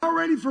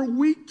ready for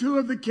week 2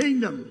 of the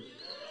kingdom?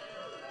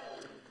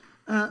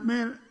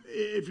 Man,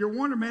 if you're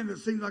wondering, man, it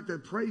seems like the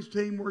praise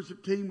team,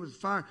 worship team was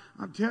fire.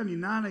 I'm telling you,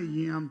 9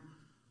 a.m.,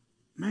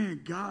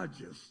 man, God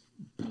just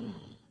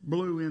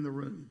blew in the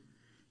room.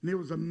 And it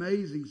was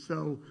amazing.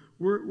 So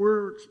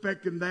we're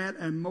expecting that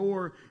and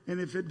more. And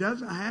if it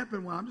doesn't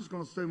happen, well, I'm just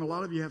going to assume a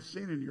lot of you have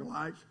sin in your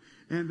life.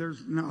 And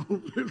there's no.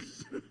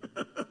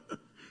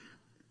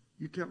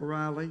 You tell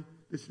Riley,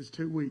 this is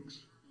 2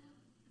 weeks.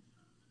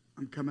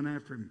 I'm coming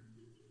after him.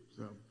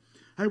 So,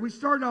 hey, we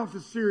started off the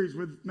series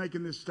with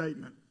making this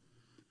statement.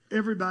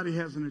 Everybody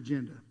has an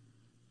agenda.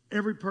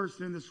 Every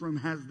person in this room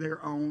has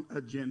their own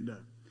agenda.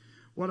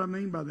 What I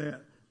mean by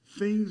that,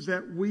 things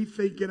that we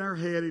think in our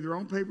head, either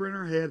on paper or in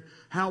our head,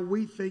 how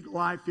we think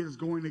life is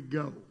going to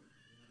go.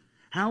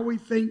 How we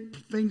think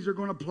things are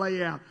going to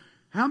play out.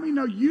 How many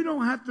know you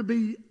don't have to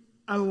be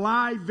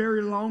alive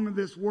very long in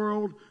this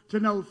world to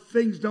know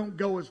things don't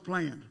go as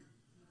planned?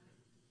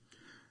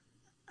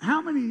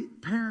 How many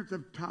parents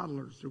of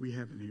toddlers do we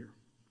have in here?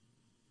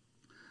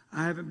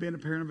 I haven't been a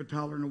parent of a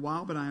toddler in a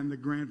while, but I am the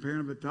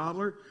grandparent of a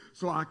toddler.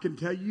 So I can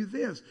tell you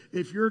this.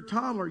 If you're a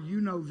toddler, you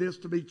know this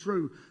to be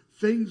true.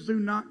 Things do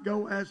not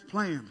go as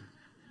planned.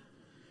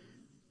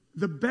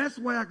 The best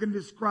way I can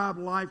describe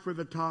life with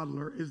a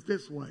toddler is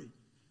this way.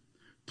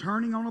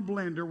 Turning on a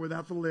blender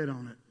without the lid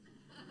on it.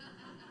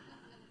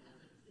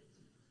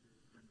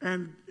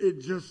 And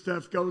it just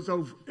stuff goes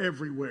over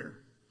everywhere.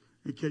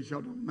 In case y'all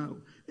don't know.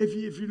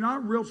 If you're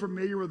not real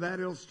familiar with that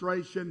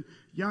illustration,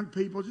 young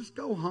people, just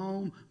go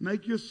home,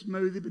 make you a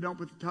smoothie, but don't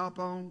put the top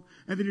on.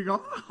 And then you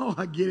go, oh,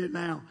 I get it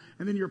now.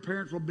 And then your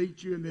parents will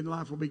beat you, and then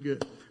life will be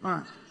good.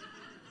 All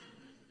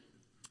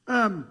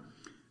right.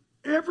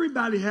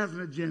 Everybody has an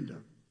agenda.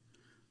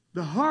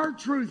 The hard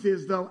truth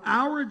is, though,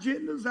 our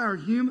agendas, our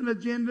human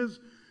agendas,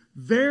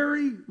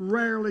 very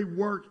rarely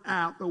work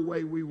out the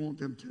way we want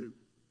them to.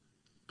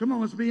 Come on,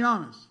 let's be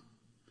honest.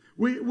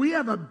 We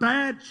have a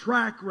bad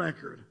track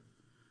record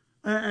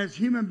as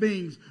human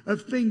beings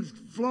of things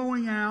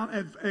flowing out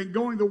and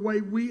going the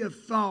way we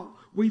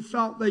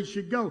thought they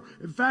should go.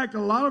 In fact,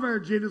 a lot of our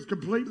agendas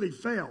completely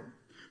fail.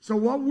 So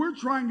what we're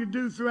trying to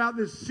do throughout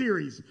this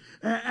series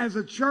as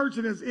a church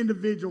and as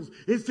individuals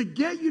is to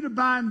get you to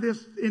buy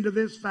into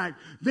this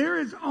fact. There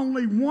is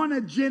only one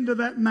agenda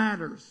that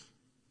matters.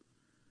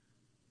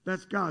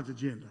 That's God's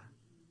agenda.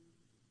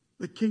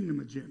 The kingdom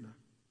agenda.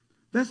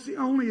 That's the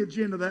only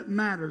agenda that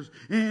matters.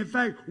 And in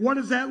fact, what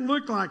does that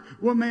look like?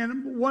 Well,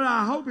 man, what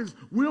I hope is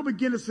we'll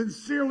begin to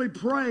sincerely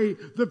pray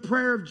the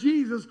prayer of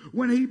Jesus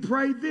when he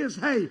prayed this.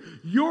 Hey,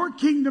 your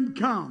kingdom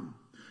come.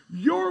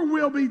 Your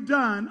will be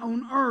done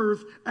on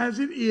earth as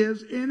it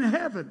is in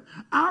heaven.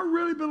 I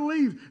really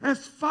believe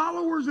as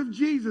followers of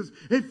Jesus,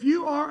 if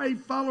you are a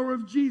follower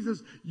of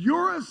Jesus,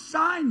 your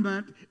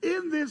assignment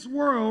in this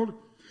world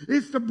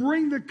is to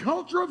bring the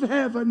culture of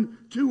heaven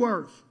to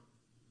earth.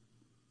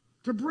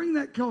 To bring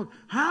that culture.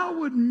 How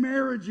would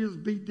marriages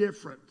be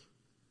different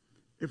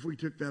if we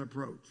took that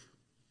approach?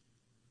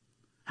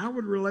 How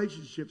would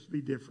relationships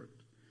be different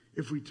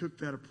if we took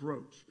that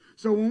approach?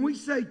 So when we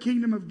say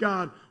kingdom of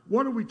God,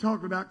 what are we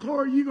talking about? Chloe,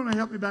 are you going to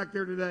help me back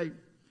there today?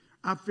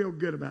 I feel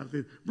good about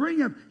this.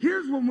 Bring up.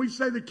 Here's when we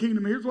say the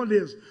kingdom. Here's what it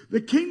is.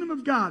 The kingdom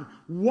of God.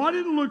 What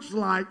it looks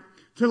like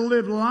to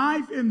live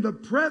life in the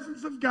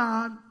presence of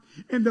God,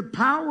 in the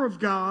power of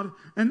God,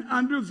 and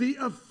under the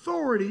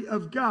authority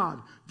of God.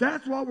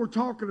 That's what we're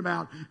talking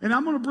about. And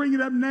I'm going to bring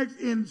it up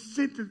next in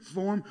sentence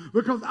form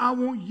because I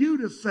want you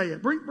to say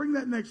it. Bring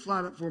that next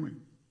slide up for me.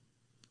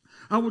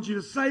 I want you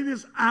to say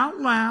this out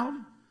loud,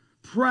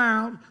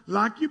 proud,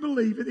 like you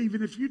believe it,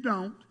 even if you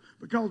don't,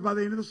 because by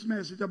the end of this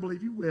message, I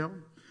believe you will.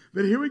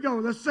 But here we go.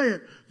 Let's say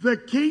it. The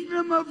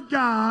kingdom of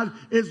God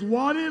is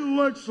what it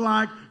looks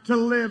like to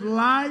live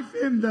life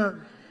and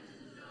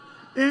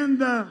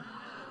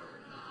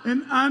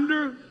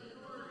under.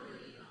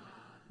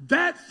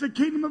 That's the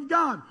kingdom of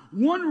God.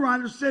 One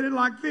writer said it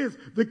like this.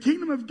 The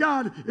kingdom of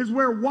God is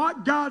where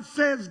what God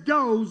says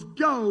goes,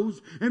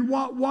 and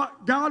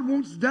what God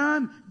wants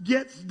done,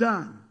 gets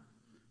done.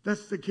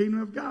 That's the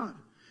kingdom of God.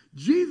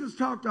 Jesus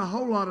talked a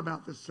whole lot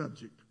about this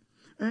subject.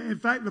 In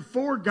fact, the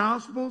 4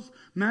 Gospels,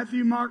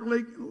 Matthew, Mark,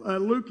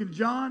 Luke, and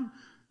John,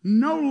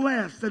 no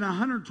less than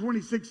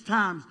 126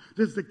 times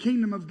does the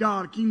kingdom of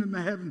God, kingdom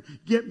of heaven,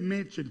 get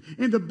mentioned.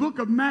 In the book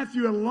of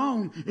Matthew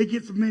alone, it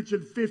gets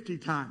mentioned 50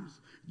 times.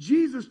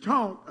 Jesus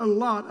talked a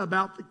lot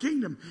about the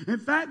kingdom. In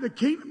fact, the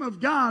kingdom of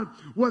God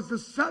was the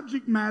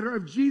subject matter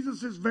of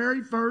Jesus'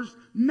 very first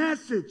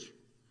message.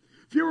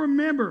 If you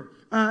remember,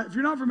 if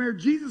you're not familiar,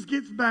 Jesus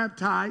gets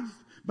baptized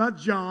by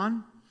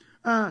John.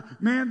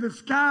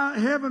 The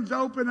heavens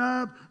open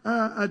up,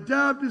 a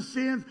dove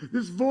descends,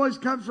 this voice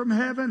comes from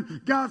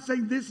heaven, God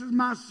saying, this is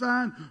my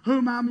son,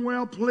 whom I'm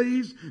well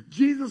pleased.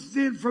 Jesus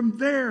then from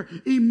there,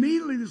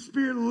 immediately the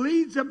Spirit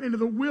leads him into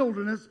the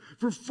wilderness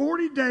for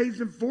 40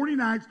 days and 40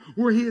 nights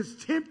where he is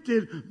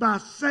tempted by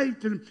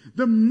Satan.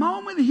 The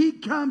moment he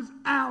comes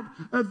out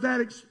of that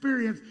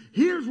experience,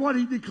 here's what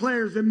he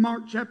declares in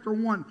Mark chapter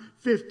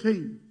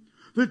 1:15.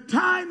 The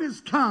time has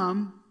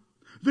come.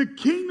 The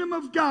kingdom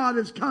of God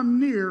has come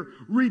near.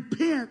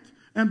 Repent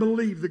and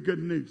believe the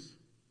good news.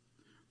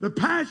 The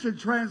Passion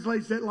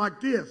translates it like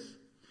this.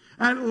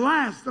 At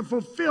last, the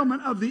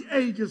fulfillment of the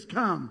age has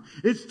come.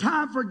 It's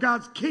time for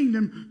God's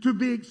kingdom to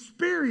be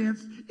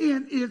experienced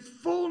in its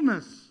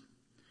fullness.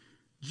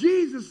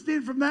 Jesus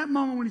did from that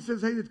moment when he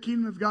says, hey, the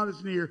kingdom of God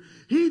is near.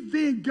 He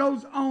then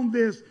goes on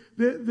this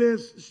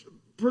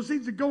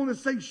proceeds to go on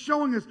this thing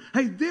showing us,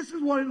 hey, this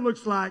is what it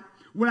looks like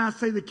when I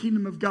say the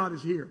kingdom of God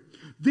is here.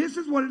 This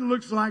is what it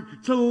looks like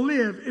to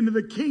live into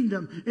the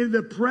kingdom, in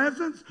the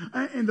presence,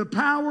 in the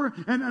power,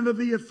 and under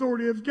the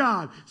authority of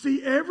God.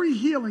 See, every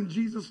healing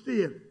Jesus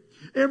did,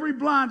 every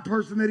blind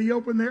person that he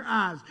opened their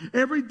eyes,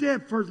 every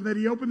deaf person that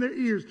he opened their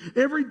ears,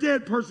 every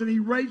dead person he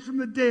raised from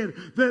the dead,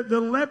 the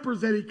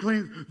lepers that he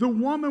cleansed, the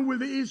woman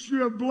with the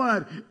issue of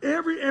blood,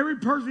 every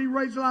person he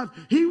raised alive,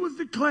 he was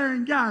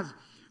declaring, guys,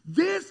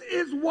 this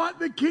is what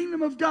the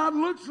kingdom of God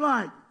looks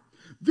like.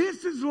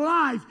 This is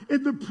life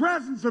in the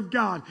presence of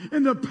God,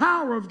 in the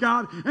power of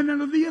God, and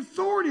under the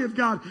authority of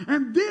God.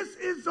 And this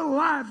is the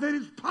life that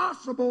is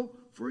possible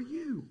for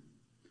you.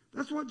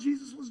 That's what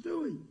Jesus was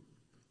doing.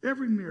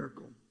 Every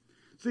miracle.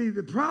 See,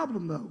 the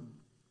problem, though,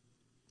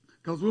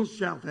 because we'll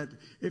shout that.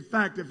 In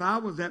fact, if I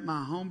was at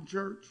my home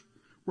church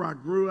where I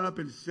grew up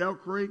in Sell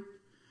Creek,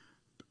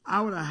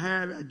 I would have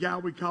had a guy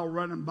we call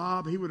Running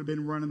Bob. He would have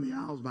been running the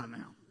aisles by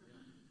now.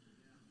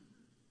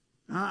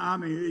 I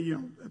mean, you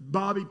know,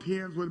 bobby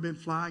pins would have been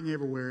flying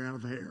everywhere out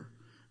of hair.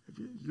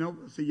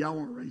 See, y'all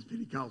weren't raised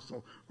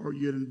Pentecostal, or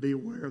you didn't be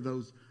aware of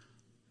those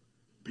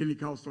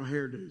Pentecostal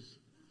hairdos.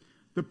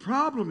 The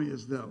problem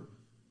is, though,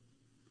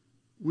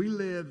 we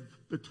live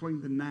between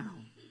the now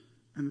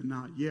and the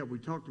not yet. We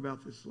talked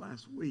about this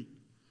last week.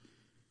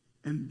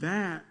 And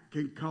that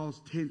can cause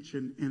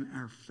tension in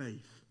our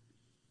faith.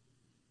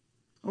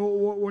 Oh,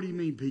 what do you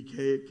mean, PK?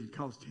 It can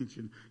cause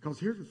tension. Because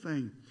here's the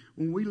thing.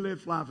 When we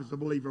live life as a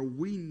believer,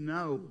 we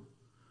know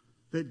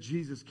that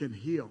Jesus can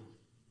heal.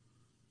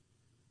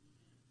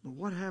 But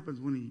what happens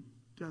when he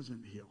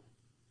doesn't heal?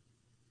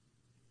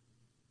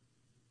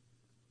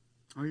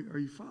 Are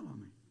you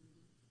following me?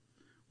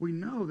 We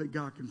know that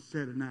God can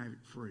set an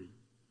addict free.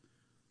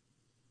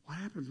 What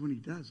happens when he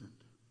doesn't?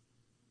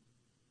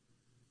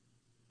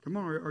 Come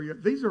on,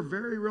 these are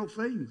very real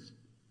things.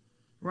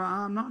 Well,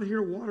 I'm not here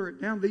to water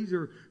it down. These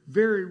are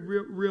very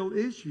real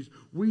issues.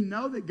 We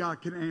know that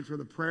God can answer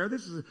the prayer.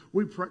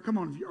 We pray. Come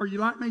on, are you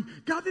like me?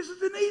 God, this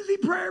is an easy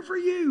prayer for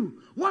you.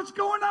 What's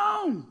going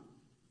on?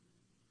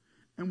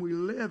 And we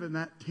live in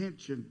that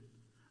tension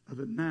of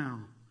the now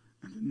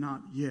and the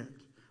not yet.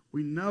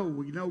 We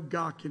know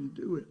God can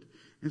do it.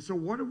 And so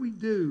what do we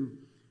do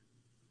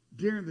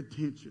during the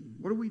tension?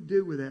 What do we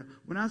do with that?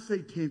 When I say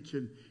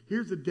tension,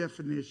 here's the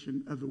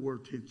definition of the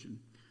word tension.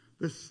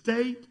 The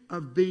state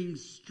of being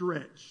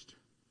stretched,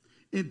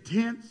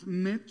 intense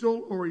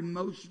mental or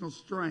emotional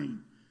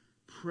strain,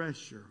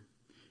 pressure.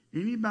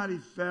 Anybody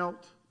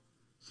felt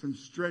some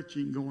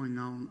stretching going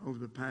on over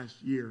the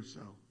past year or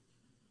so?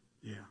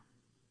 Yeah.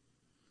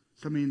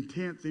 Some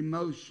intense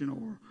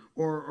emotional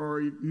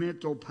or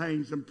mental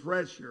pain, some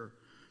pressure.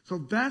 So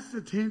that's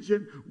the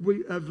tension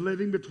of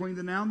living between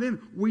the now and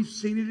then. We've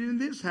seen it in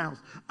this house.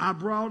 I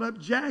brought up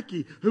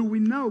Jackie, who we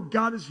know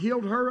God has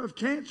healed her of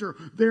cancer.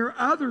 There are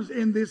others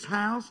in this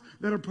house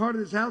that are part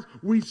of this house.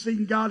 We've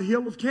seen God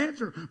heal of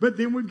cancer. But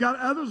then we've got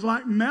others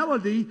like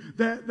Melody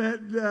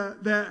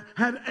that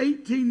had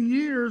 18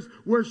 years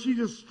where she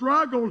just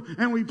struggled,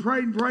 and we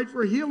prayed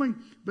for healing,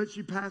 but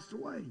she passed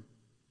away.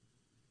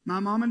 My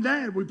mom and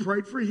dad, we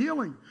prayed for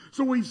healing.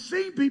 So we've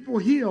seen people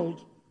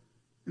healed,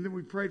 and then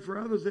we prayed for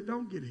others that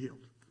don't get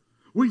healed.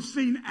 We've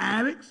seen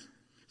addicts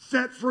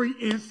set free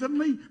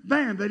instantly.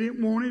 Bam, they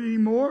didn't want it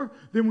anymore.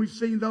 Then we've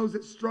seen those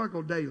that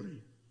struggle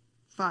daily,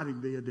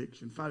 fighting the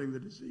addiction, fighting the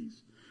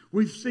disease.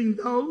 We've seen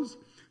those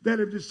that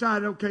have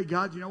decided, okay,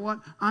 God, you know what?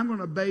 I'm going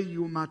to obey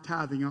you in my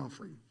tithing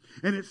offering.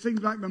 And it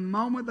seems like the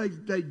moment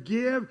they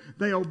give,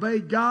 they obey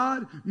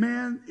God,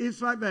 man, it's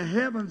like the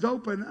heavens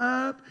open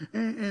up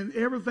and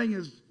everything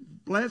is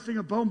blessing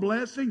upon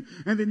blessing.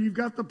 And then you've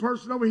got the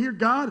person over here,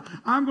 God,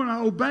 I'm going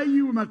to obey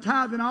you with my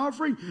tithe and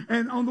offering.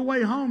 And on the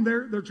way home,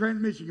 their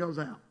transmission goes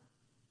out.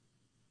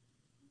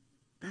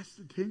 That's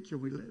the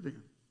tension we live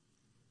in.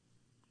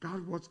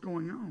 God, what's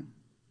going on?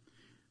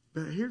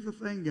 But here's the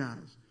thing,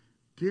 guys.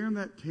 During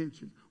that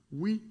tension,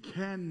 we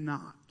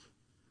cannot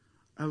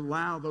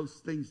allow those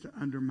things to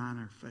undermine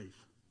our faith.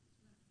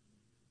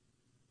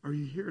 Are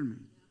you hearing me?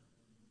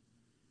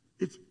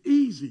 It's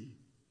easy.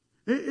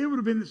 It would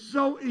have been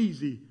so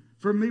easy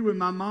for me with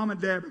my mom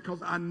and dad,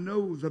 because I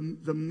know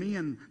the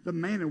man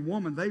and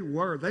woman they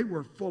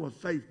were full of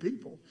faith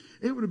people.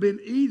 It would have been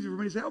easy for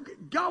me to say, okay,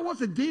 God, what's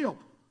the deal?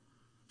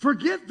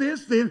 Forget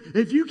this then.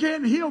 If you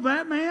can't heal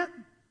that man,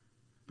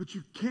 but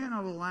you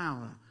cannot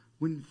allow it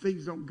when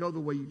things don't go the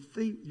way you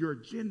think your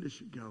agenda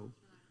should go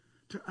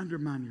to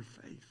undermine your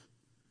faith.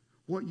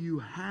 What you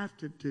have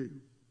to do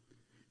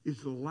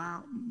is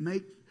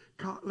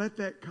let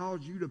that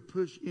cause you to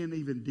push in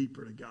even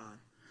deeper to God.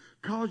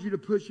 cause you to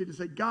push you to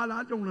say, God,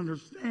 I don't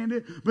understand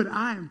it, but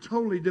I am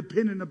totally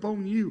dependent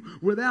upon you.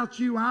 Without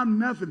you, I'm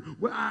nothing.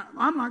 Well,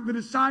 I'm like the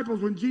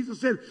disciples when Jesus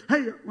said,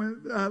 hey,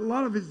 when a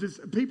lot of his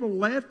people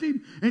left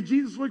him, and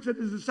Jesus looks at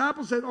his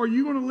disciples and said, are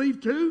you going to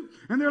leave too?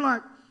 And they're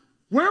like,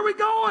 where are we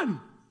going?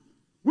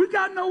 We've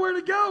got nowhere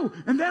to go.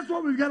 And that's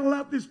what we've got to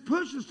let this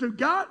push us to.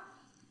 God,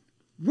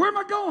 where am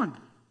I going?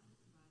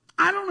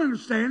 I don't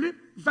understand it.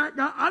 In fact,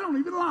 God, I don't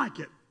even like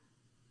it.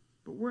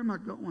 But where am I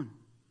going?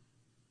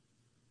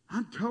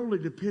 I'm totally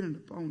dependent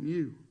upon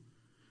you.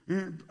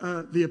 And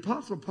the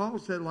Apostle Paul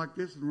said it like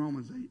this in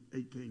Romans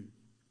 8:18.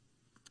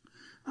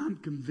 I'm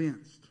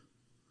convinced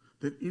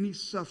that any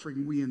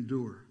suffering we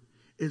endure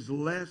is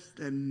less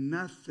than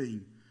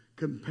nothing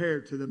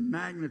compared to the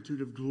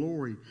magnitude of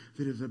glory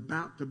that is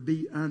about to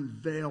be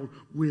unveiled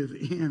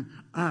within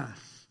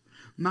us.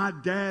 My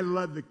dad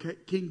loved the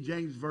King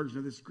James Version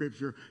of this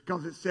scripture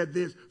because it said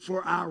this,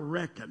 for I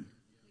reckon.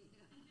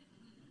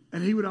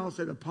 And he would always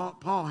say that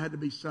Paul had to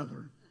be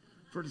Southern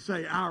for to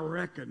say, I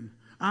reckon.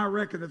 I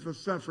reckon that the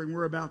suffering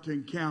we're about to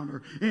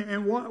encounter.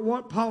 And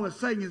what Paul is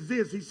saying is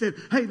this. He said,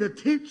 hey, the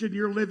tension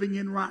you're living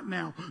in right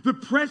now, the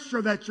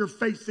pressure that you're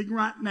facing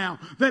right now,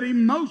 that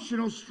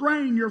emotional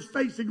strain you're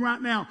facing right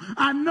now,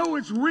 I know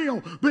it's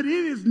real, but it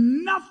is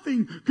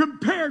nothing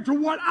compared to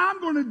what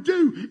I'm going to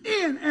do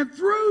in and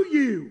through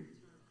you.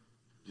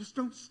 Just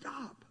don't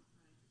stop.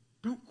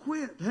 Don't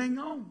quit. Hang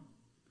on.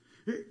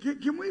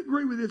 Can we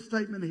agree with this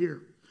statement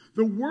here?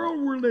 The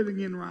world we're living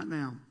in right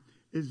now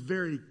is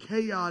very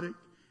chaotic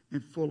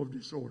and full of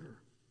disorder.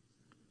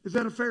 Is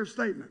that a fair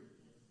statement?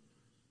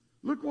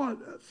 Look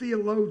what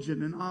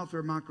theologian and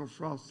author Michael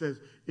Frost says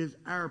is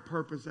our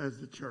purpose as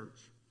the church.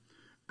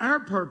 Our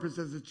purpose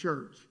as a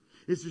church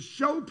is to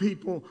show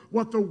people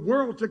what the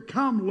world to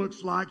come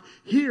looks like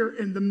here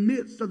in the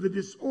midst of the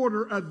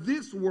disorder of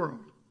this world.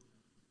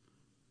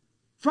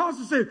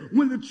 Frost said,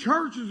 when the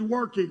church is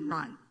working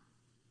right,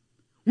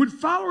 when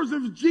followers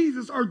of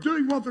Jesus are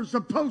doing what they're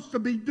supposed to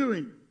be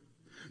doing,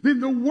 then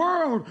the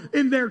world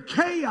in their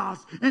chaos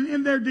and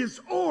in their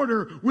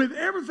disorder with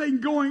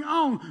everything going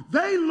on,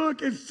 they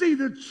look and see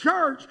the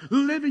church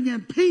living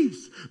in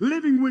peace,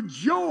 living with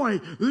joy,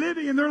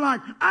 living, and they're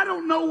like, I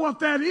don't know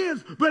what that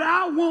is, but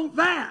I want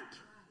that.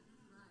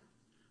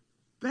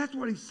 That's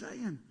what he's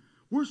saying.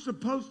 We're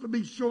supposed to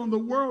be showing the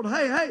world,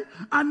 hey,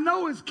 I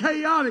know it's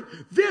chaotic.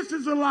 This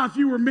is the life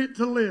you were meant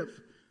to live.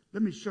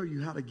 Let me show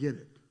you how to get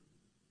it.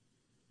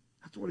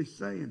 That's what he's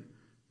saying.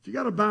 If you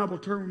got a Bible,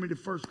 turn with me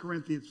to 1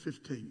 Corinthians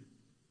 15.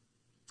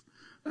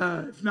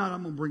 If not,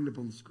 I'm going to bring it up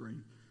on the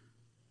screen.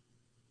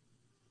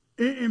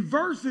 In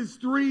verses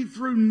 3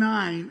 through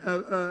 9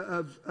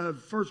 of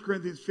 1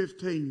 Corinthians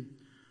 15,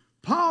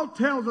 Paul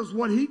tells us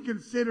what he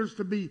considers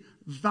to be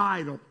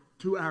vital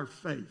to our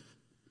faith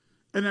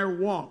and our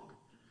walk.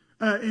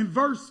 In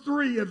verse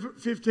 3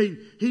 of 15,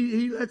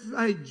 he lets us,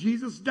 hey,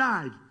 Jesus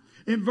died.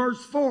 In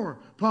verse 4,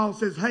 Paul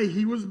says, hey,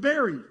 he was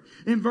buried.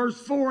 In verse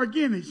 4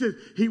 again, he says,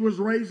 he was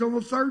raised on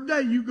the third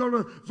day. You go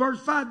to verse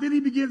 5, then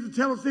he begins to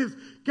tell us this.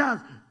 Guys,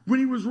 when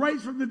he was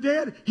raised from the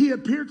dead, he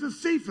appeared to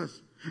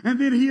Cephas. And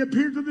then he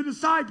appeared to the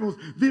disciples.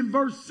 Then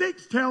verse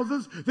 6 tells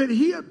us that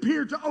he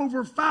appeared to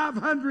over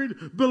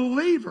 500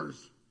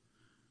 believers.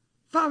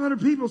 500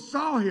 people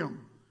saw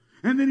him.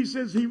 And then he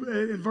says,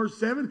 in verse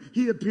 7,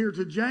 he appeared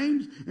to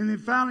James. And then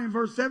finally in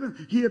verse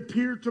 7, he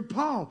appeared to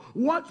Paul.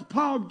 What's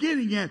Paul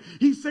getting at?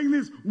 He's saying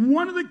this,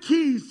 one of the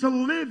keys to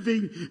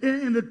living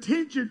in the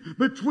tension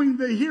between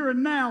the here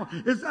and now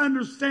is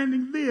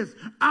understanding this.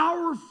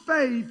 Our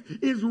faith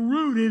is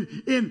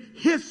rooted in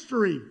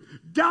history.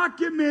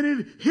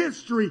 Documented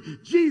history.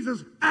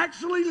 Jesus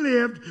actually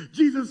lived.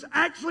 Jesus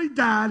actually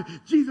died.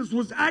 Jesus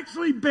was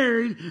actually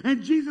buried.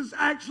 And Jesus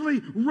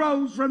actually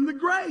rose from the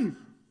grave.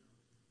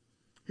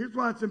 Here's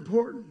why it's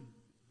important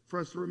for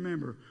us to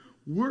remember.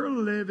 We're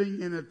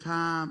living in a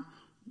time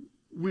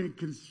when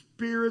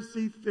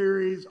conspiracy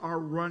theories are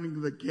running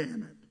the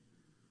gamut.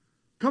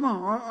 Come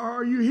on,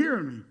 are you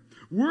hearing me?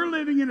 We're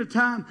living in a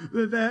time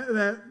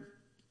that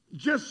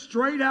just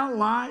straight out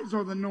lies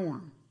are the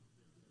norm.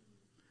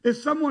 If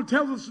someone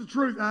tells us the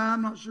truth,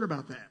 I'm not sure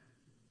about that.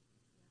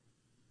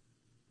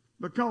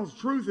 Because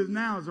truth is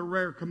now a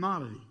rare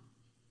commodity.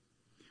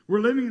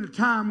 We're living in a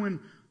time when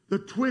the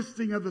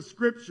twisting of the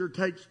scripture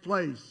takes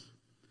place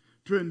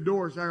to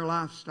endorse our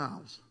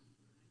lifestyles.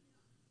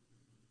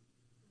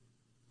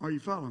 Are you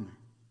following me?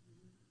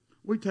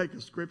 We take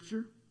a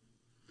scripture.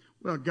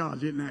 Well,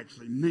 God didn't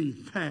actually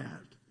mean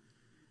that.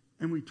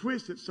 And we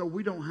twist it so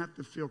we don't have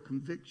to feel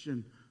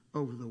conviction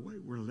over the way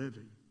we're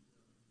living.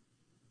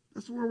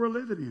 That's where we're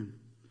living in.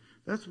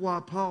 That's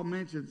why Paul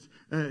mentions,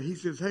 he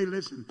says, hey,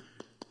 listen,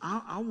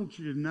 I want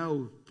you to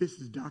know this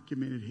is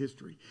documented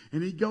history.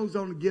 And he goes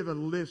on to give a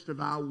list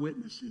of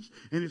eyewitnesses.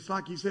 And it's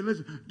like he said,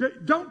 listen,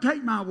 don't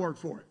take my word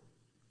for it.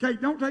 Okay,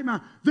 don't take my,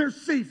 there's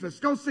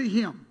Cephas. Go see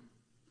him.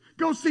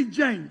 Go see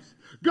James.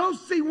 Go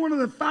see one of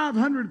the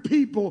 500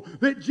 people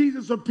that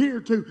Jesus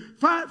appeared to.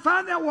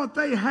 Find out what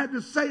they had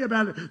to say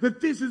about it. That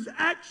this is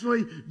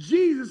actually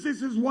Jesus.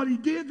 This is what he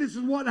did. This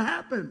is what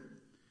happened.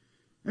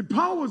 And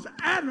Paul was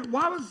adamant.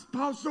 Why was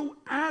Paul so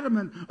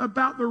adamant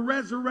about the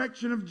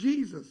resurrection of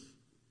Jesus?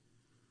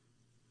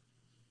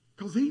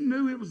 Because he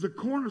knew it was the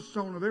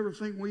cornerstone of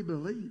everything we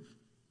believe.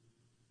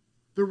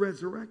 The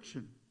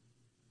resurrection.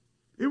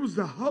 It was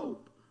the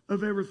hope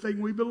of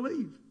everything we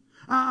believe.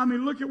 I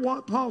mean, look at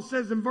what Paul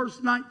says in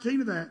verse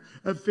 19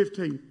 of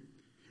 15.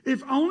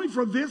 If only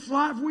for this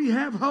life we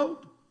have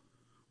hope,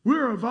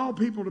 we're of all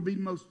people to be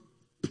most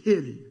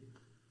pitied.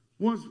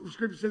 One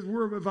scripture says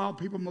we're of all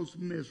people most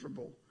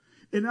miserable.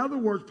 In other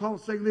words,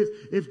 Paul's saying this: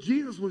 if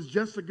Jesus was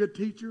just a good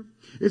teacher,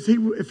 if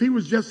he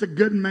was just a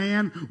good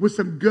man with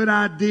some good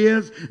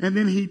ideas, and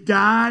then he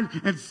died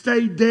and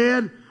stayed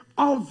dead,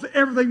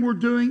 everything we're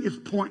doing is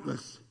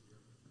pointless.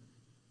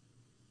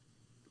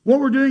 What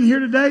we're doing here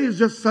today is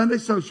just Sunday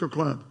social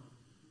club.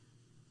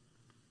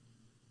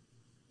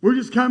 We're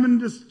just coming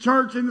to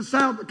church in the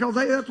South because,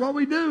 hey, that's what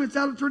we do. It's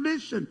out of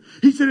tradition.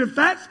 He said,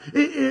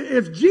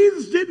 if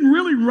Jesus didn't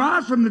really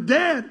rise from the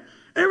dead,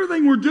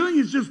 everything we're doing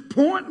is just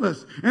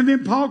pointless. And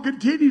then Paul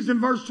continues in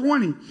verse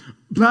 20.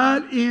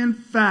 But in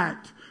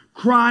fact,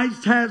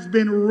 Christ has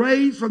been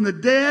raised from the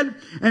dead,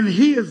 and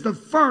he is the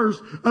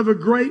first of a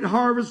great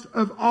harvest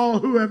of all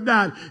who have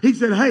died. He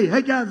said,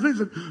 hey guys,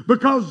 listen,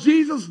 because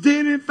Jesus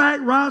did in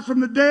fact rise from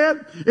the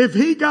dead, if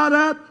he got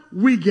up,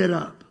 we get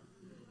up.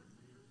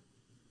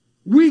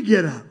 We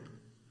get up.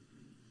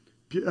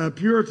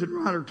 Puritan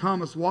writer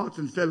Thomas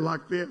Watson said it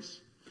like this.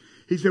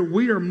 He said,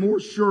 we are more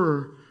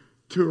sure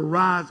to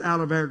arise out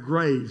of our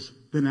graves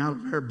than out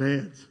of our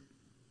beds.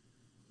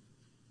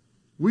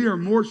 We are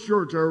more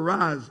sure to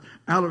arise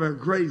out of our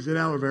graves than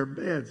out of our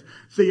beds.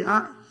 See,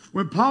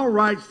 when Paul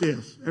writes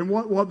this, and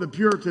what the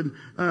Puritan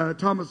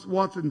Thomas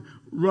Watson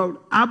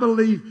wrote, I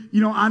believe,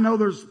 I know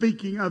they're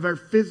speaking of our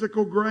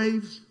physical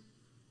graves,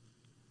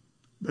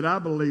 but I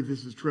believe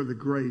this is true of the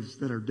graves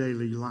that our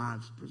daily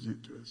lives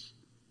present to us.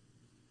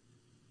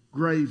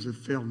 Graves of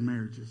failed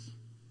marriages,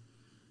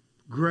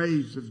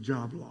 graves of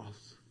job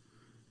loss,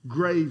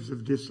 graves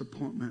of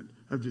disappointment,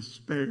 of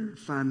despair,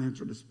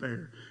 financial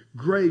despair,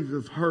 graves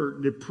of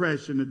hurt,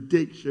 depression,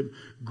 addiction,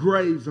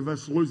 graves of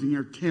us losing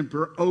our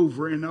temper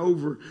over and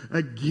over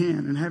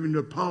again and having to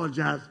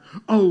apologize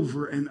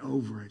over and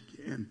over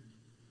again.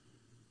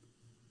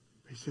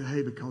 He said,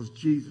 hey, because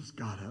Jesus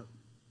got up,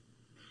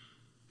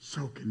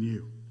 so can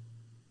you.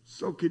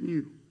 So can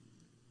you.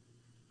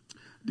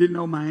 Didn't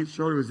know my Aunt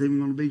Shirley was even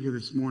going to be here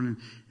this morning.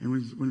 And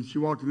when she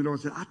walked in the door, I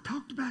said, I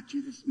talked about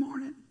you this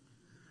morning.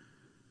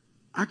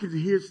 I could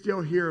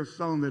still hear a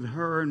song that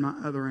her and my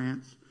other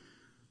aunts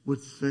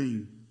would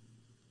sing.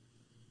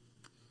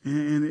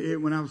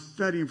 And when I was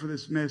studying for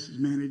this message,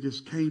 man, it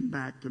just came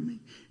back to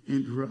me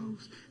in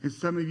droves. And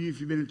some of you,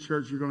 if you've been in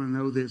church, you're going to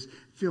know this.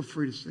 Feel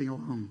free to sing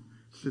along.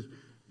 It says,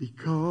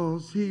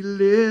 because he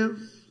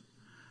lives,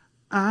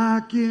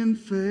 I can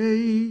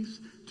face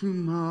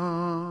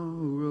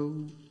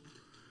tomorrow.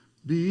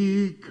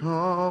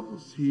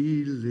 Because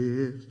he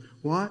lives.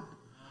 What?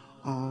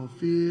 All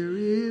fear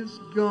is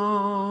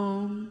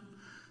gone.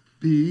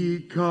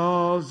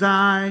 Because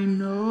I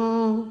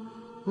know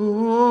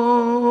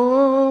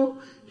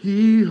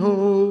he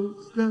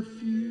holds the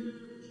future.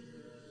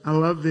 I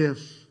love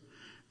this.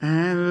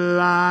 And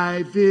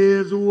life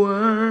is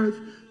worth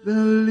the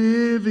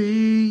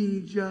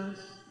living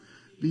just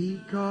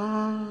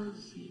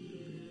because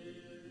he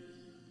lives.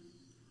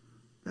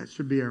 That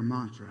should be our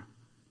mantra.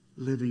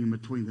 Living in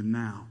between the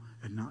now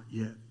and not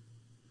yet.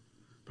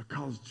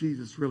 Because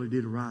Jesus really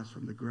did rise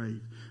from the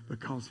grave.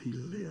 Because he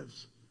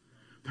lives.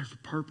 There's a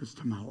purpose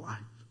to my life.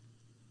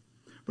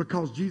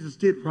 Because Jesus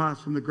did rise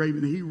from the grave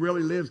and he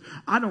really lives.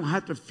 I don't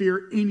have to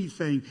fear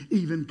anything,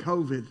 even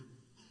COVID.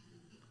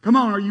 Come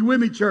on, are you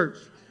with me, church?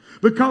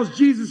 Because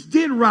Jesus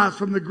did rise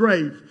from the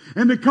grave.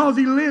 And because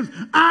he lives,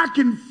 I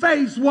can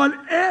face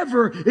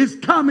whatever is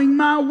coming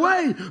my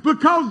way.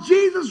 Because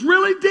Jesus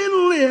really did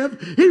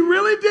live. He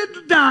really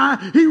did die.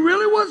 He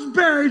really was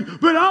buried.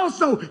 But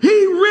also, he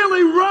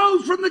really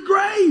rose from the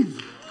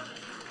grave.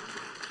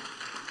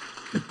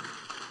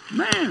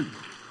 Man.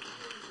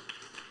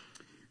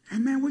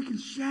 And man, we can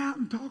shout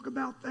and talk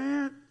about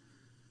that.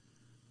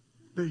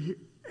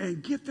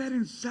 And get that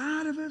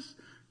inside of us.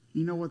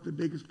 You know what the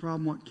biggest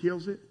problem, what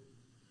kills it?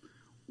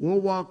 We'll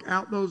walk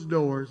out those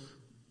doors,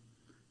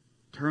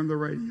 turn the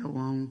radio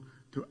on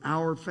to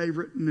our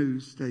favorite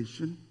news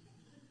station.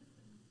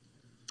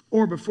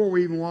 Or before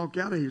we even walk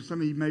out of here, some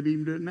of you maybe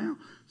even do it now,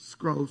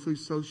 scroll through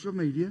social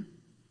media.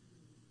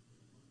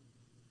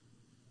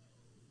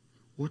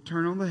 We'll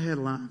turn on the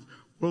headlines.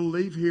 We'll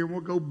leave here and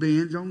we'll go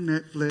binge on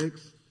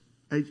Netflix,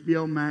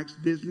 HBO Max,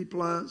 Disney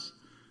Plus,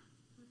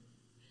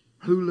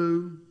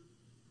 Hulu,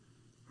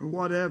 or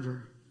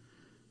whatever.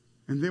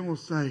 And then we'll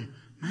say,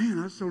 man,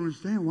 I just don't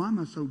understand. Why am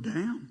I so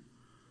down?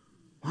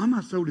 Why am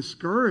I so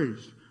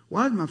discouraged?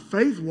 Why is my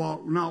faith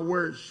walk not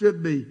where it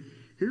should be?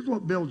 Here's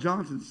what Bill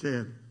Johnson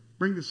said.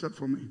 Bring this up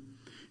for me.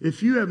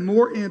 If you have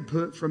more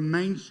input from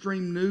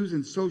mainstream news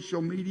and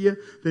social media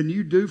than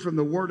you do from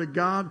the Word of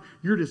God,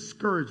 your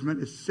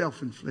discouragement is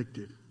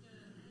self-inflicted.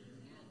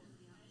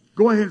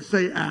 Go ahead and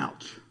say,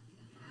 ouch.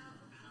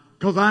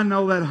 because I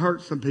know that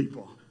hurts some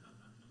people.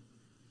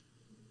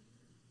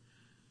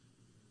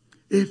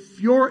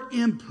 If your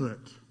input,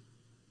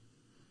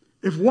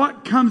 if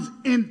what comes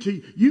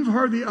into, you've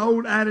heard the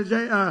old adage,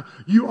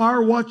 you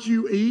are what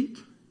you eat.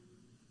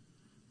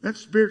 That's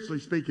spiritually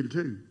speaking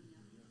too.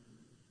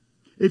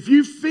 If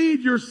you feed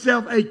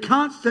yourself a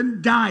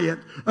constant diet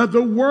of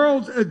the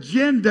world's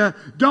agenda,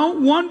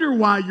 don't wonder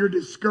why you're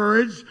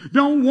discouraged.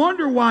 Don't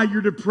wonder why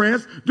you're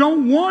depressed.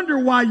 Don't wonder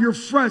why you're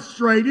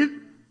frustrated.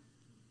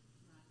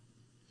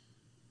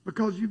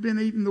 Because you've been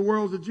eating the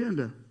world's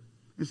agenda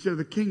instead of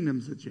the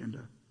kingdom's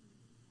agenda.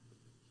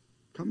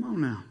 Come on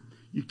now.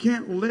 You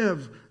can't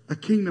live a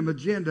kingdom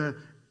agenda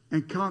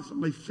and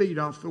constantly feed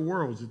off the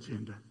world's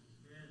agenda.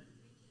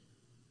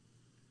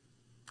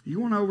 You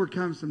want to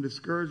overcome some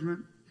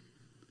discouragement?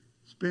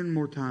 Spend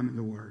more time in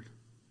the Word.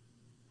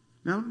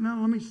 Now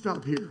let me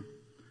stop here.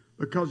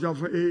 Because y'all,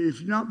 if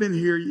you've not been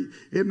here,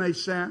 it may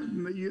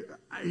sound,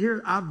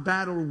 here I've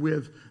battled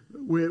with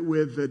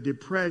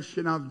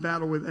depression. I've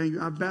battled with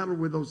anger. I've battled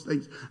with those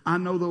things. I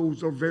know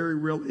those are very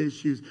real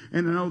issues.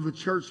 And I know the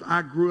church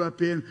I grew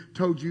up in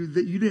told you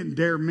that you didn't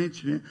dare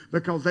mention it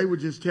because they would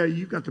just tell you,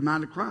 you've got the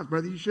mind of Christ,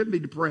 brother. You shouldn't be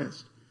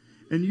depressed.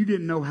 And you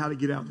didn't know how to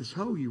get out of this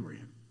hole you were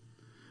in.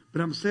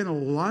 But I'm saying a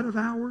lot of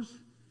ours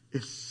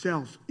is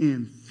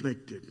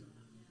self-inflicted.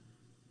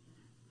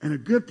 And a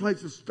good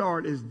place to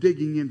start is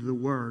digging into the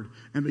Word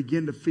and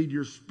begin to feed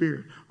your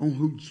spirit on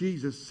who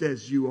Jesus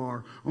says you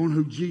are, on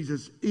who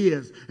Jesus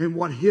is, and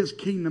what His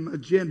kingdom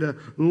agenda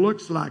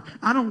looks like.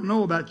 I don't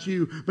know about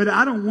you, but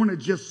I don't want to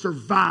just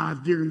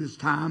survive during this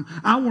time.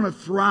 I want to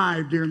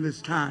thrive during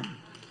this time.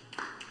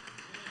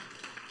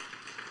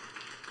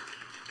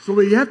 So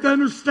we have to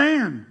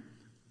understand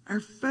our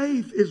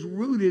faith is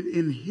rooted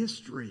in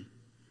history.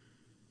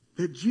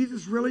 That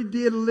Jesus really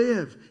did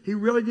live. He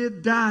really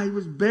did die. He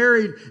was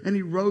buried and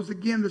He rose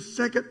again. The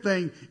second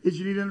thing is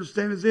you need to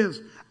understand is this.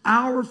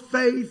 Our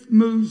faith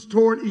moves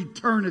toward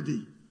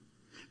eternity.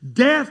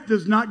 Death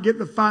does not get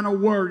the final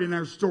word in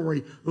our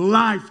story.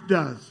 Life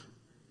does.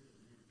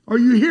 Are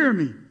you hearing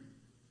me?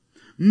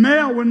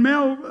 When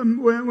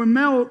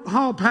Mel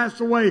Hall passed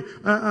away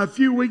a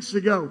few weeks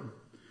ago,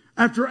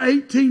 after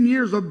 18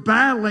 years of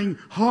battling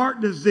heart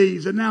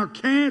disease and now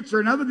cancer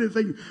and other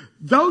things,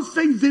 those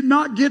things did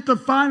not get the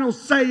final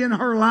say in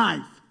her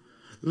life.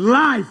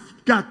 Life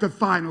got the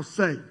final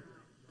say.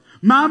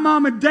 My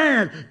mom and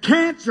dad,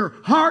 cancer,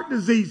 heart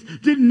disease,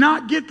 did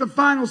not get the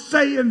final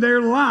say in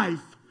their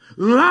life.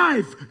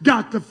 Life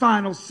got the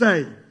final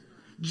say.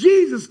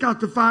 Jesus got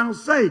the final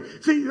say.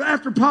 See,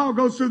 after Paul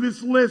goes through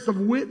this list of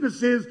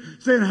witnesses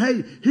saying,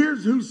 hey,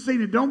 here's who's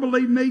seen it. Don't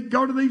believe me.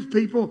 Go to these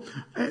people.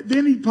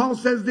 Then Paul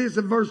says this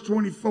in verse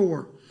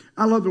 24.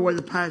 I love the way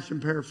the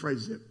Passion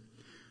paraphrases it.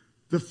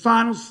 The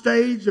final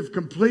stage of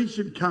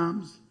completion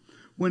comes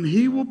when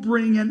He will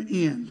bring an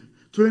end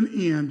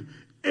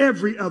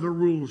every other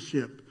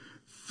rulership,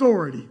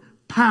 authority,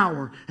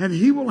 power, and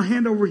He will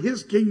hand over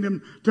His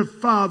kingdom to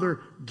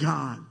Father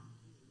God.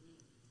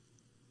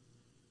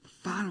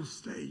 Final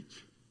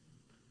stage.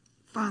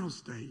 Final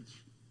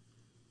stage.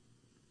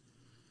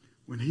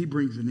 When He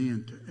brings an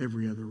end to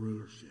every other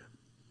rulership,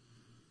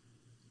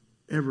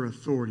 every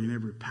authority and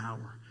every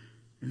power,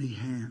 and He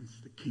hands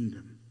the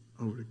kingdom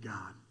over to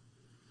God.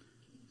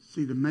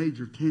 See, the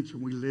major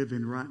tension we live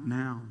in right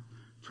now,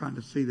 trying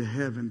to see the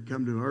heaven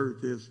come to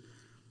earth, is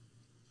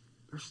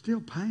there's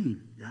still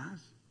pain, guys.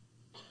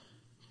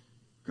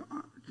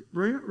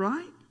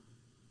 Right?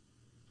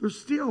 There's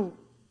still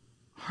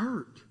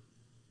hurt.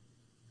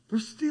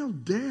 There's still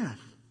death.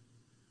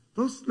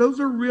 Those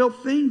are real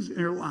things in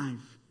your life.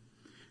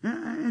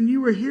 And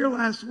you were here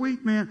last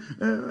week, man.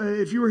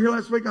 If you were here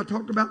last week, I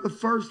talked about the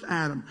first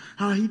Adam,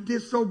 how he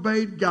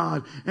disobeyed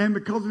God. And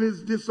because of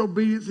his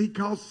disobedience, he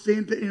caused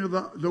sin to enter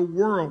the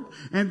world.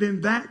 And then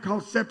that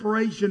caused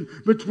separation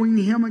between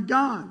him and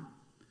God.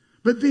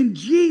 But then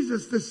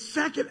Jesus, the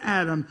second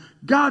Adam,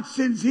 God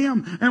sends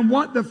Him. And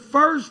what the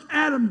first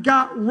Adam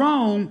got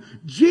wrong,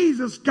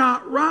 Jesus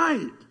got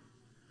right.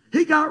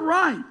 He got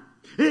right.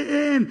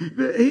 And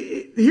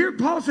here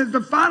Paul says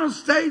the final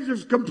stage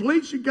of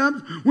completion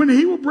comes when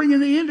He will bring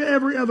an end to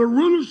every other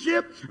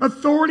rulership,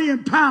 authority,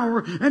 and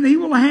power, and He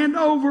will hand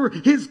over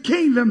His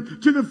kingdom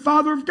to the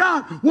Father of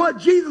God. What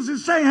Jesus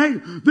is saying, hey,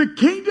 the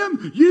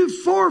kingdom you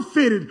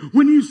forfeited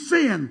when you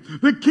sinned,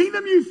 the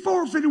kingdom you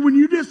forfeited when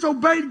you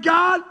disobeyed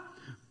God,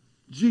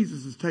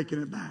 Jesus is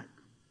taking it back.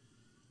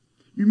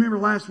 You remember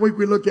last week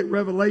we looked at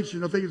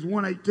Revelation, I think it's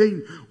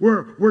 1:18,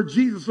 where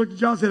Jesus looked at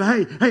John and said,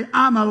 hey,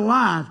 I'm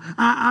alive.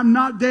 I'm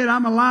not dead,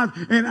 I'm alive,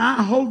 and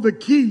I hold the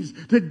keys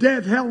to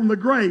death, hell, and the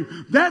grave.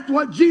 That's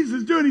what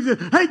Jesus is doing. He said,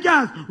 hey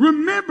guys,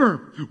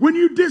 remember when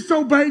you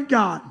disobeyed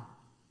God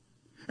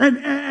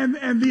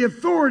and the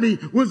authority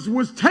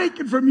was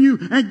taken from you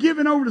and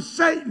given over to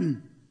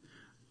Satan.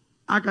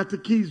 I got the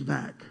keys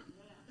back.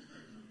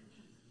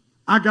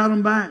 I got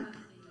them back.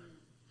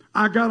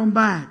 I got them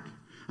back.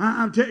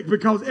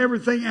 Because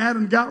everything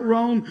Adam got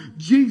wrong,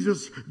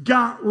 Jesus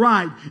got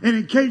right. And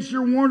in case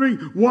you're wondering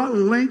what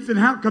length and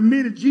how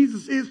committed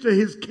Jesus is to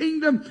his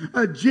kingdom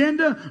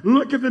agenda,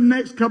 look at the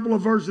next couple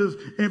of verses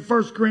in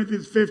 1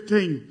 Corinthians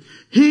 15.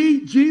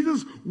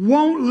 Jesus,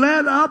 won't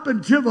let up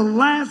until the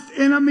last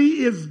enemy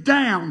is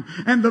down.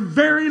 And the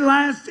very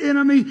last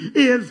enemy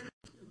is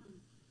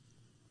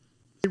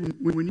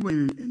when you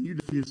went and you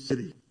defeated a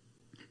city,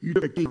 you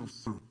took a king off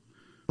some.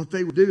 What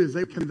they would do is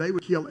they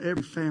would kill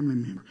every family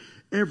member,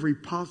 every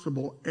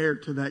possible heir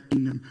to that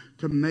kingdom,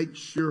 to make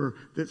sure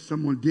that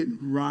someone didn't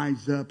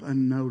rise up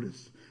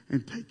unnoticed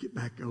and take it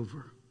back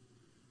over.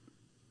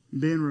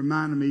 Ben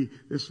reminded me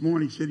this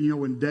morning, he said,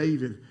 when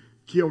David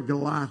killed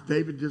Goliath,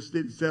 David just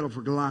didn't settle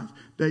for Goliath.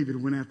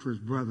 David went after his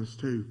brothers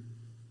too,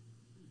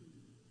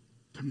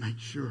 to make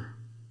sure.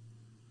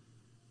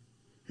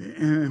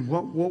 And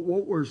what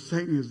we're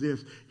saying is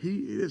this.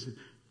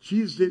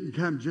 Jesus didn't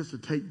come just to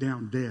take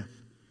down death.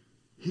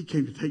 He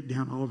came to take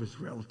down all of his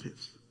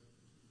relatives.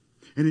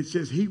 And it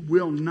says he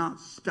will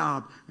not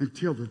stop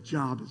until the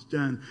job is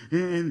done.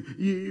 And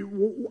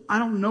I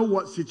don't know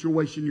what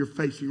situation you're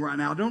facing right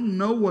now. I don't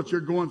know what you're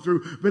going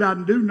through. But I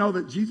do know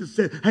that Jesus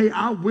said, hey,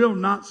 I will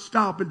not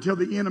stop until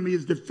the enemy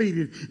is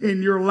defeated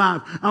in your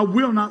life. I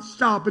will not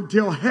stop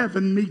until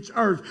heaven meets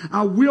earth.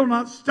 I will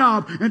not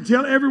stop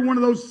until every one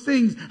of those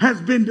things has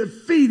been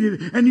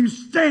defeated and you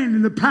stand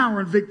in the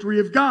power and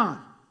victory of God.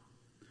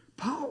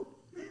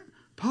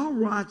 Paul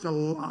writes a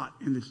lot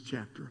in this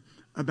chapter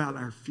about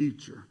our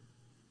future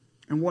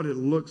and what it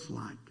looks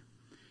like.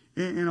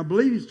 And I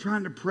believe he's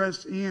trying to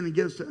press in and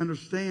get us to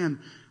understand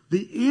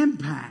the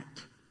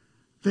impact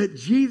that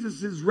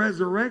Jesus'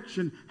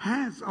 resurrection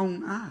has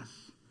on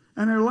us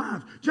and our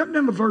life. Jump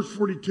down to verse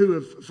 42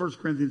 of 1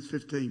 Corinthians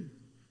 15.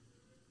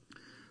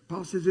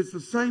 Paul says it's the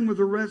same with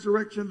the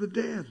resurrection of the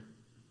dead.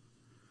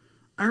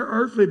 Our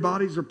earthly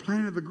bodies are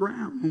planted in the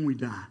ground when we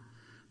die,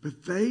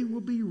 but they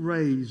will be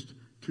raised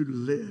to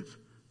live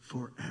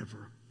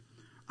forever.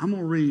 I'm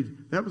going to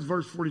read, that was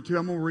verse 42.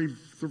 I'm going to read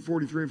through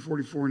 43 and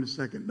 44 in a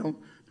second.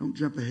 Don't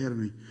jump ahead of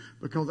me.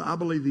 Because I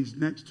believe these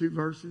next two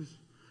verses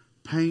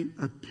paint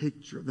a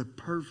picture, the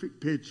perfect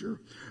picture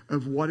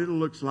of what it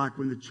looks like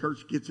when the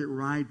church gets it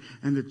right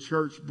and the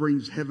church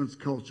brings heaven's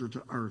culture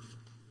to earth.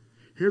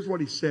 Here's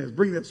what he says.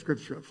 Bring that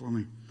scripture up for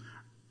me.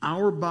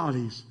 Our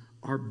bodies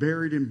are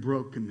buried in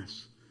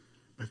brokenness,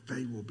 but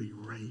they will be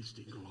raised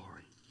in glory.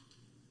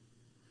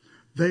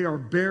 They are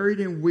buried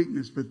in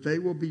weakness, but they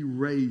will be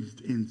raised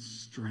in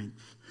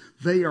strength.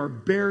 They are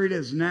buried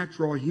as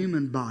natural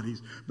human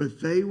bodies, but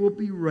they will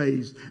be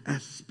raised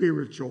as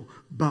spiritual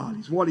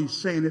bodies. What he's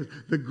saying is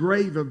the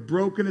grave of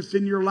brokenness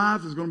in your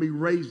life is going to be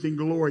raised in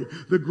glory.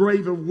 The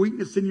grave of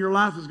weakness in your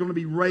life is going to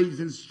be raised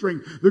in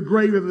strength. The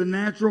grave of the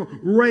natural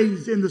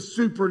raised in the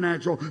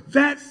supernatural.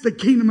 That's the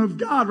kingdom of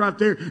God right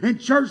there. And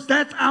church,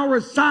 that's our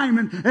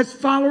assignment as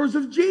followers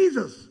of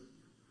Jesus.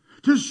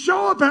 To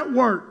show up at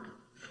work.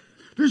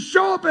 To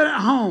show up at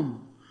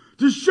home.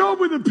 To show up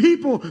with the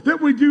people that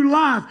we do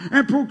life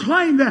and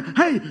proclaim that,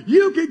 hey,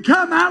 you can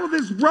come out of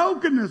this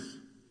brokenness.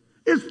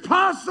 It's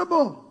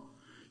possible.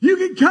 You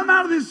can come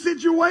out of this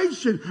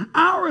situation.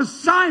 Our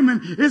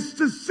assignment is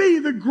to see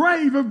the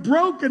grave of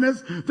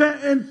brokenness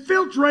that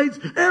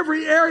infiltrates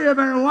every area of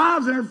our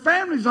lives and our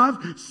families'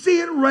 lives, see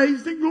it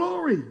raised in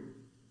glory.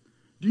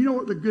 Do you know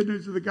what the good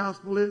news of the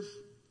gospel is?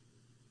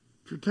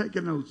 If you're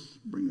taking notes,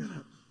 bring that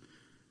up.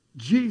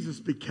 Jesus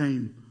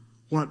became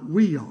what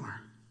we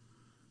are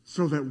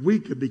so that we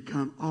could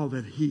become all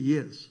that he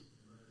is.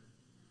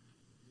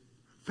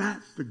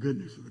 That's the good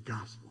news of the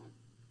gospel.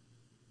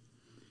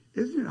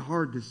 Isn't it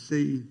hard to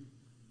see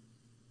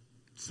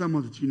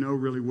someone that you know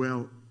really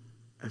well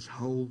as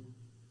whole,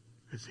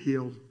 as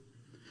healed?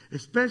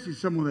 Especially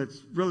someone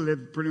that's really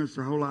lived pretty much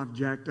their whole life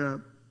jacked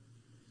up.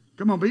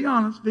 Come on, be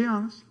honest, be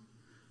honest.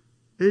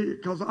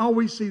 Because all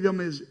we see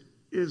them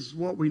is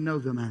what we know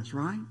them as,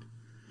 right?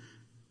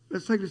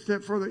 Let's take it a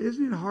step further.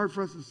 Isn't it hard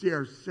for us to see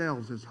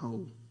ourselves as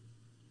whole,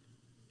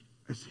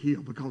 as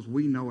healed, because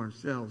we know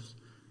ourselves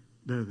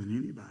better than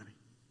anybody?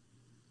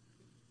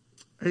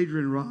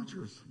 Adrian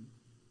Rogers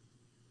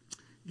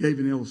gave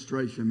an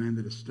illustration, man,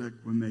 that has stuck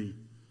with me.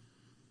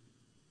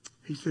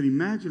 He said,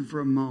 imagine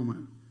for a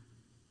moment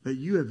that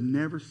you have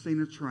never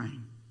seen a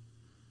train.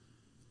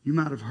 You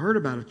might have heard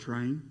about a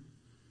train,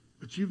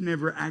 but you've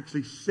never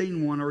actually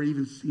seen one or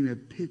even seen a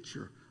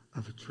picture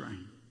of a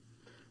train.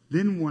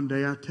 Then one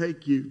day I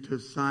take you to a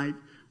site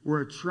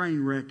where a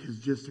train wreck has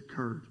just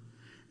occurred.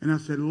 And I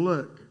said,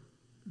 look,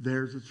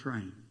 there's a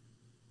train.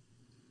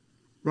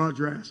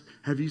 Roger asked,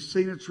 have you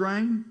seen a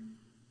train?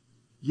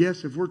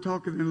 Yes, if we're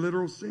talking in a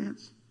literal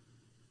sense,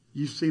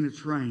 you've seen a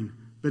train.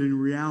 But in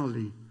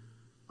reality,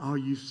 all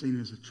you've seen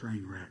is a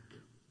train wreck.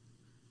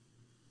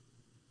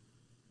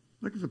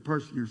 Look at the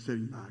person you're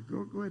sitting by.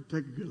 Go ahead and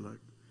take a good look.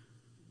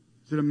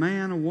 Is it a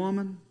man, a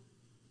woman,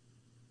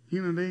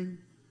 human being?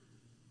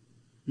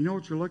 You know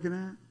what you're looking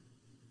at?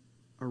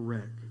 A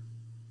wreck.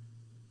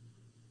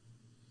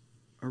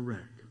 A wreck.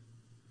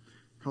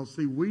 Because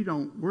see,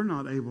 we're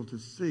not able to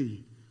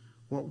see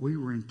what we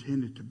were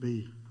intended to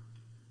be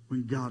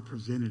when God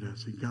presented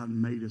us and God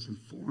made us and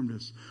formed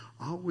us.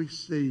 All we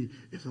see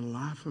is a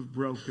life of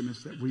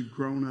brokenness that we've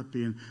grown up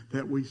in,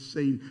 that we've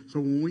seen. So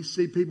when we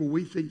see people,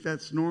 we think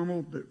that's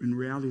normal, but in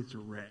reality it's a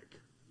wreck.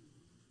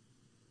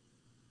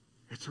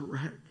 It's a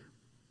wreck.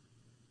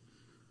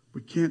 We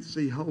can't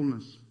see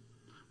wholeness.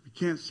 We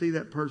can't see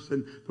that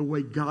person the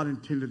way God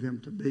intended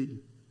them to be.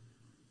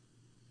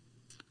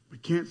 We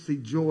can't see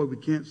joy. We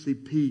can't see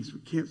peace.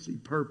 We can't see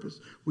purpose.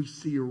 We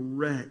see a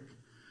wreck.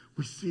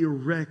 We see a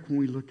wreck when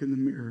we look in the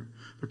mirror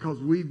because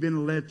we've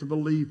been led to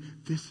believe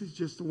this is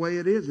just the way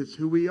it is. It's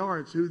who we are.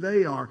 It's who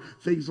they are.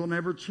 Things will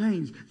never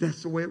change.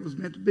 That's the way it was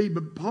meant to be.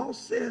 But Paul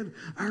said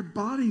our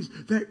bodies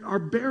that are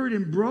buried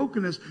in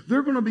brokenness,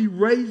 they're going to be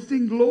raised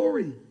in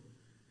glory.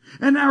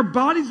 And our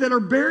bodies that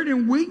are buried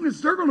in weakness,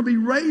 they're going to be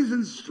raised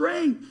in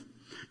strength.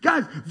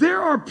 Guys,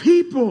 there are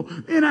people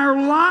in our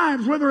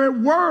lives, whether at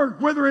work,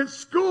 whether at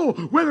school,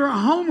 whether at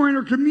home or in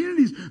our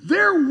communities,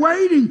 they're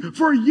waiting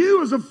for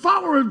you as a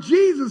follower of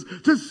Jesus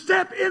to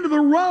step into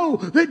the role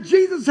that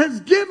Jesus has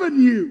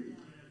given you.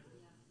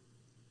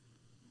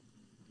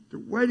 They're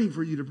waiting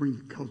for you to bring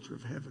the culture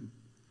of heaven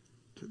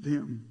to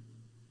them.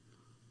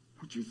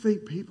 Don't you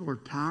think people are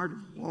tired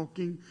of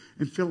walking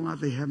and feeling like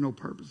they have no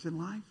purpose in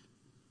life?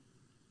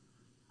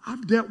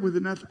 I've dealt with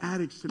enough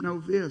addicts to know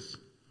this.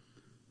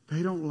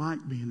 They don't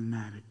like being an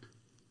addict.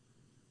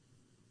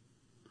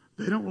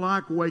 They don't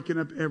like waking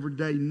up every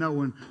day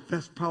knowing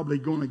that's probably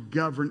going to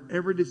govern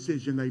every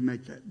decision they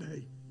make that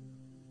day.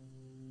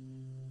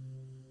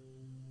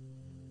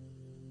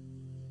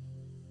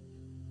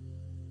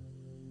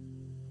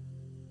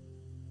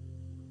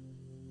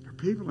 There are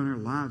people in our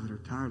lives that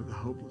are tired of the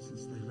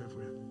hopelessness they live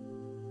with.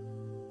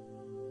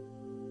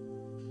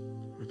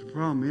 But the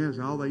problem is,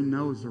 all they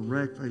know is the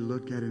wreck they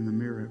look at in the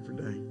mirror every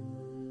day.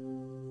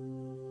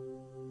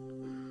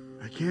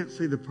 They can't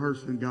see the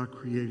person God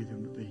created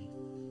them to be.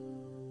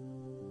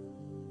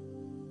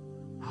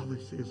 All they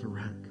see is a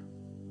wreck.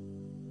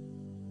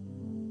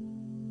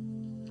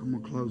 I'm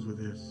going to close with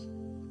this.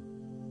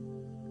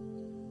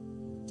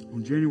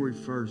 On January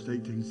 1st,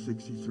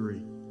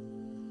 1863,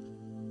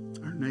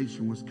 our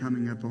nation was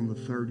coming up on the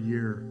third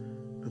year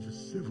of the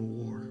Civil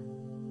War.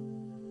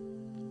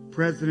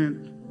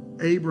 President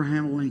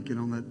Abraham Lincoln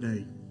on that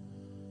day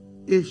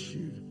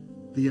issued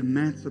the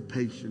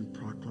Emancipation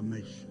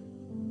Proclamation.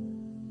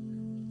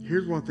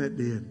 Here's what that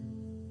did.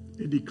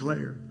 It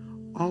declared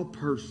all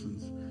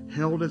persons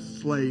held as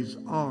slaves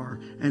are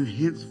and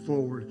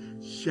henceforward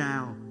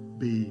shall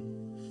be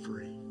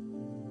free.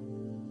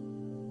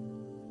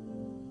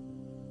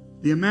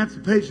 The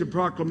Emancipation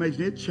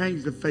Proclamation, it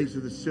changed the face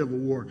of the Civil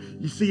War.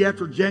 You see,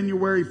 after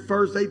January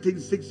 1st,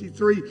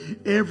 1863,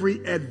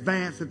 every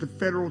advance that the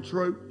federal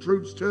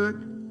troops took,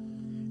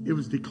 it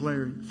was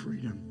declaring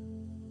freedom.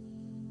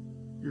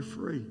 You're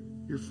free.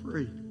 You're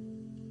free.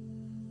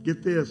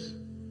 Get this.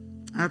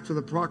 After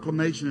the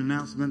proclamation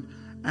announcement,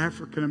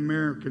 African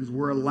Americans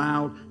were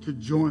allowed to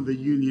join the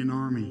Union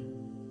Army.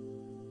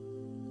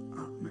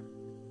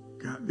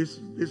 God, this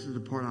is the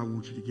part I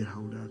want you to get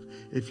hold of.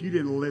 If you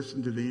didn't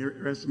listen to the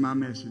rest of my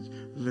message,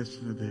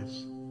 listen to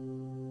this.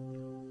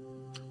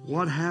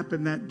 What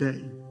happened that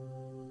day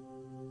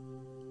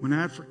when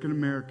African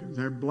Americans,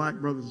 our black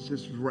brothers and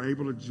sisters, were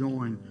able to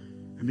join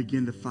and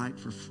begin to fight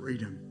for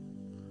freedom?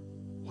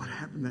 What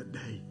happened that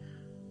day?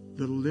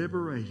 The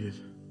liberated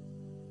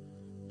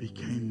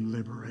became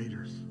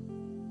liberators.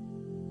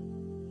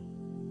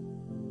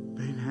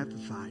 They didn't have to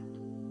fight.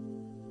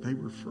 They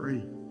were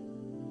free.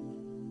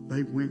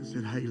 They went and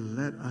said, hey,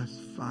 let us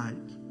fight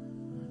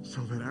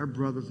so that our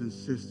brothers and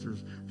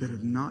sisters that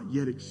have not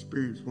yet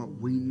experienced what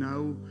we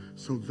know,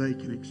 so they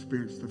can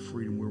experience the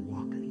freedom we're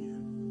walking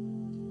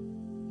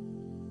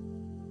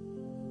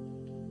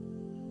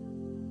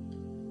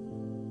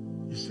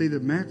in. You see, the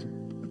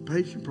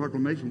Emancipation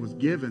Proclamation was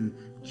given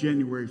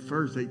January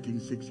 1st,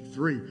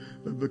 1863.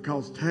 But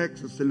because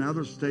Texas and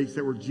other states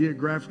that were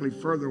geographically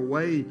further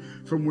away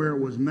from where it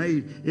was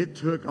made, it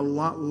took a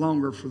lot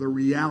longer for the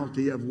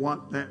reality of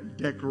what that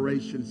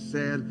declaration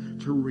said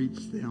to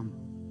reach them.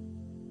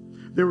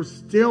 There was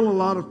still a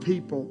lot of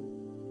people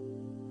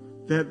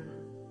that,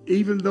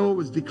 even though it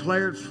was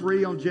declared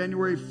free on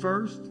January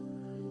 1st,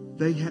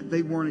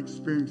 they weren't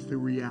experiencing the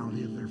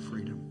reality of their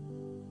freedom.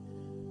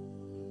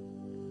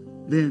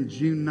 Then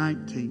June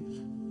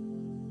 19th,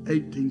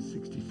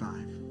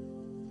 1865.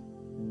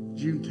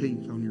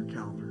 Juneteenth on your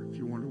calendar, if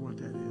you wonder what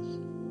that is.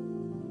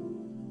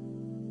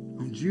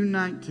 On June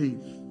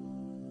 19th,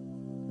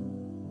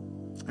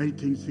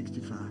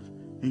 1865,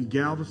 in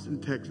Galveston,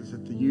 Texas,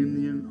 at the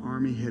Union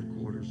Army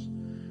headquarters,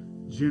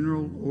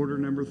 General Order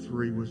Number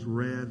 3 was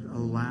read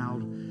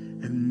aloud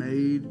and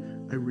made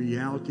a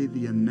reality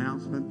the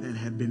announcement that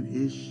had been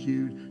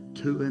issued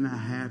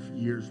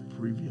 2.5 years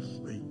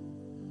previously.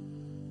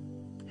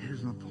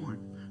 Here's my point.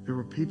 There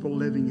were people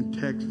living in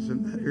Texas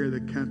and that area of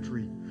the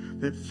country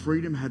that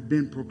freedom had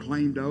been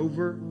proclaimed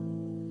over,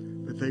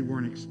 but they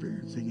weren't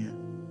experiencing it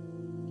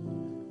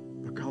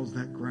because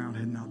that ground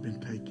had not been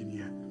taken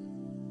yet.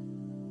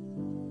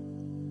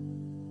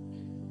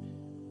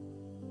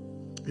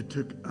 It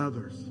took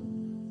others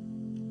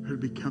who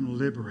become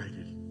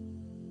liberated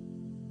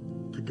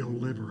to go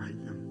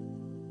liberate them.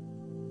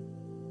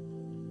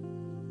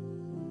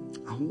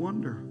 I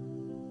wonder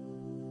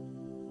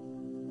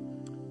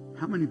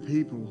how many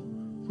people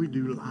we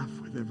do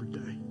life with every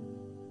day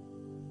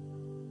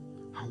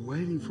are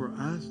waiting for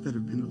us that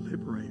have been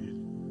liberated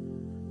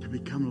to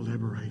become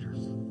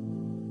liberators.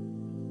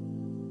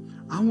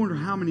 I wonder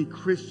how many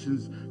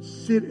Christians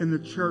sit in the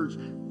church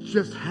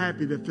just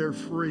happy that they're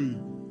free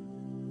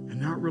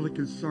and not really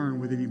concerned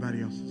with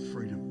anybody else's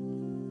freedom.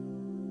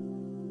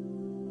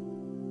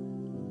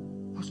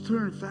 Those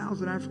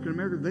 200,000 African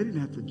Americans, they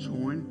didn't have to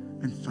join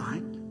and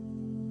fight.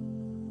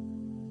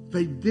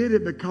 They did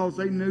it because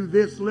they knew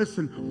this.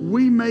 Listen,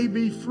 we may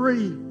be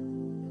free,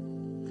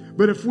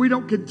 but if we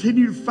don't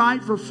continue to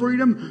fight for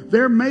freedom,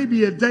 there may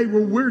be a day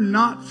where we're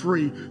not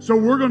free. So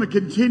we're going to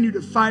continue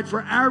to fight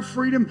for our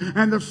freedom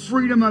and the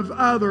freedom of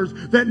others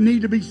that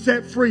need to be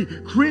set free.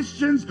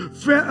 Christians,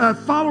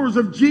 followers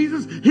of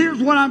Jesus,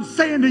 here's what I'm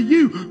saying to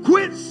you.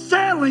 Quit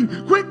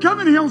settling. Quit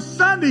coming here on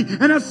Sunday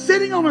and us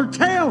sitting on our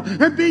tail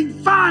and being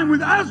fine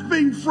with us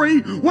being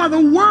free while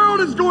the world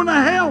is going to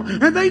hell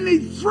and they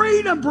need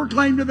freedom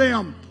proclaimed to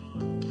them.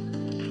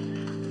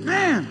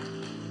 Man,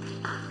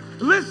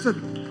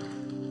 listen.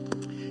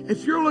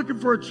 If you're looking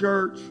for a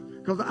church,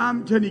 because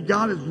I'm telling you,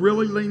 God is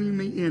really leaning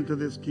me into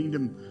this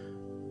kingdom.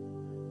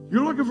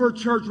 You're looking for a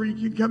church where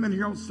you can come in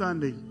here on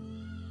Sunday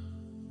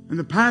and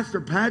the pastor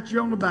pats you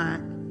on the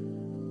back,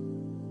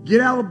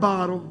 get out a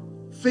bottle,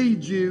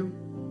 feed you,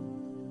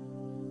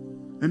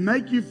 and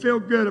make you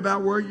feel good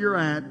about where you're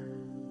at.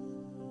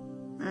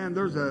 Man,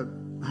 there's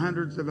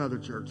hundreds of other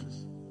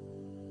churches.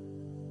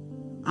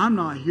 I'm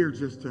not here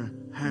just to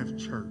have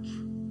church.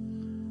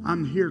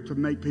 I'm here to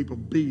make people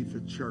be the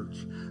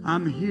church.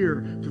 I'm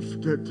here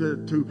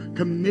to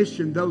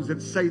commission those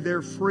that say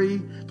they're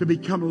free to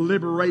become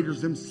liberators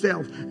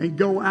themselves and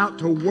go out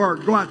to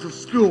work, go out to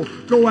school,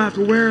 go out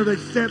to wherever they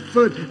set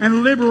foot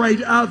and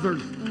liberate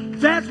others.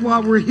 That's why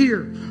we're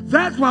here.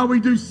 That's why we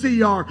do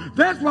CR.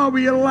 That's why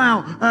we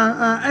allow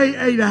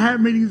AA to have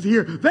meetings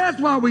here. That's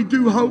why we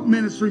do Hope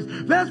Ministries.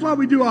 That's why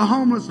we do a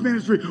homeless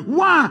ministry.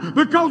 Why?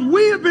 Because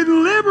we have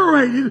been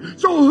liberated.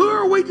 So who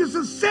are we just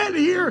to sit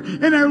here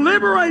in our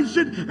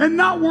liberation and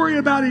not worry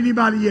about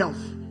anybody else?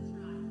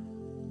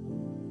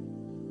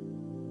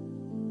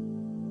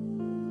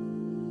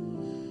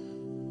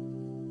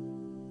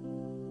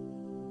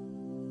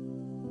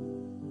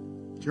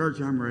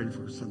 Church, I'm ready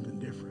for something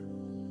different.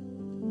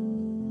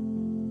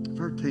 If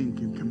our team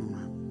can come on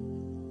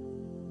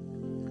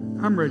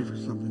out. I'm ready for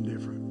something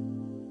different.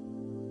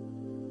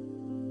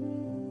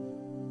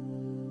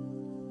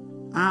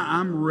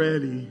 I'm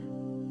ready.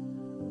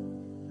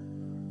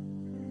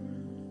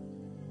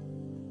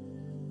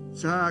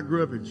 So I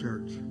grew up in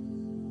church.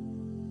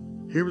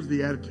 Here was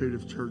the attitude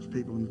of church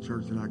people in the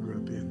church that I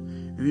grew up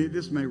in. And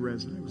this may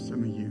resonate with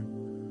some of you.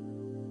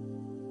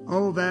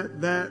 Oh,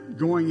 that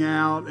going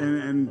out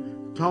and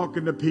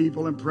talking to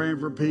people and praying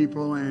for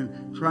people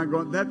and trying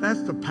to go,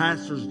 that's the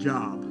pastor's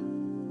job.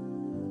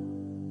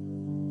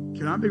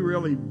 Can I be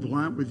really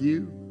blunt with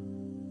you?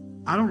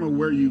 I don't know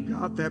where you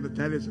got that, but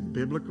that isn't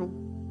biblical.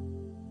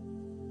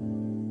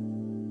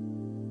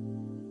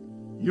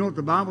 You know what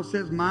the Bible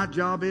says my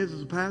job is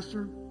as a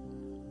pastor?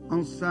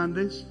 On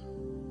Sundays,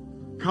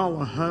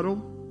 call a huddle,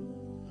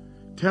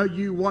 tell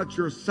you what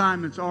your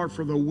assignments are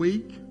for the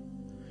week,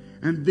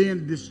 and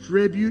then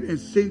distribute and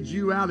send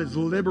you out as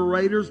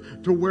liberators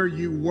to where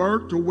you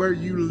work, to where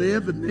you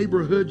live, the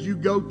neighborhoods you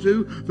go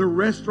to, the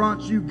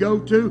restaurants you go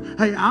to.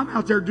 Hey, I'm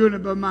out there doing it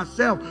by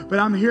myself, but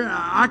I'm here.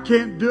 I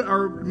can't do it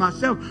or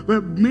myself,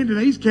 but me and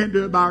Denise can't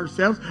do it by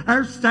ourselves.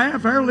 Our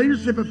staff, our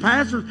leadership and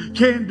pastors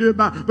can't do it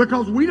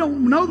because we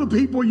don't know the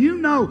people you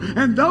know,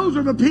 and those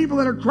are the people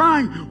that are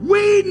crying,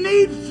 we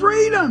need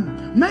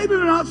freedom. Maybe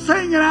they're not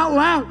saying it out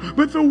loud,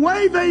 but the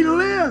way they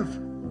live.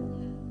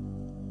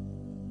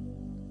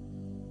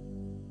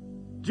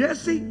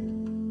 Jesse,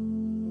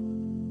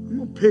 I'm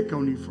going to pick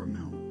on you for a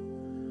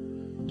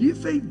minute. Do you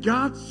think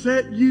God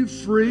set you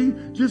free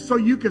just so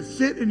you could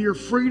sit in your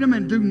freedom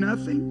and do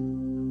nothing?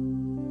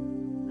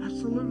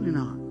 Absolutely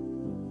not.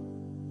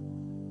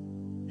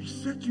 He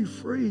set you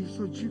free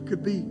so that you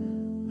could be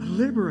a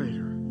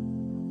liberator.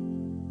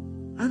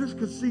 Others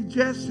could see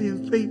Jesse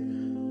and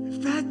think,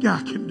 if that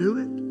guy can do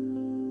it,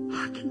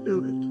 I can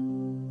do it.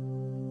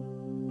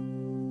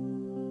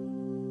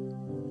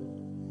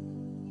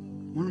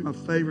 One of my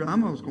favorite,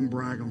 I'm always going to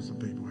brag on some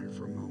people here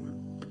for a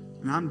moment.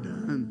 And I'm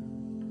done.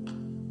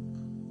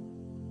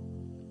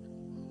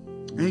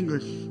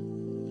 English.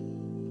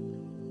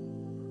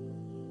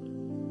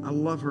 I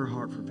love her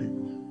heart for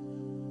people.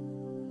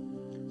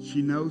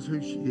 She knows who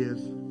she is.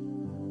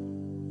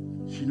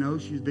 She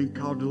knows she's been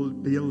called to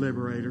be a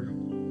liberator.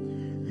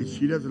 And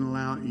she doesn't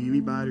allow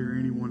anybody or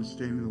anyone to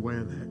stand in the way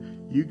of that.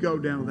 You go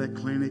down to that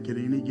clinic at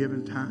any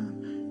given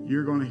time,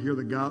 you're going to hear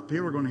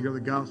people are going to hear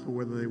the gospel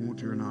whether they want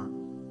to or not.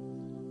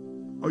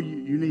 Oh,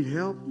 you need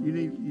help? You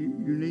need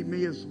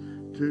me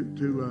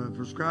to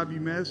prescribe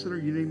you medicine, or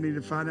you need me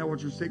to find out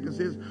what your sickness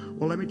is?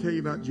 Well, let me tell you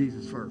about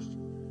Jesus first.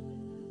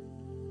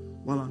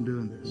 while I'm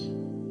doing this.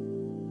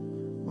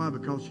 Why?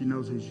 Because she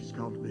knows who she's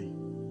called to be.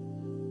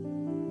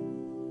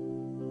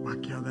 Why,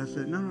 Cal, that's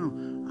it. No.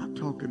 I'm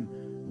talking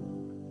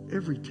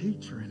every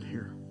teacher in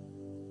here.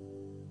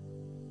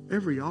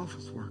 Every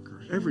office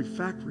worker. Every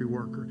factory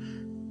worker.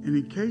 And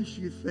in case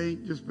you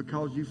think just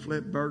because you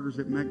flip burgers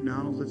at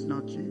McDonald's, it's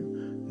not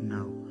you.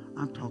 No,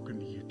 I'm talking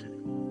to you too.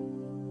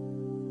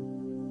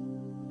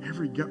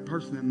 Every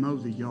person that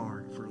mows a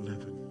yard for a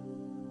living.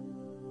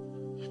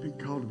 You've been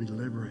called to be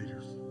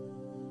liberators.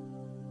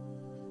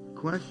 The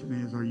question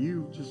is, are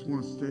you just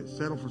want to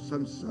settle for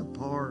some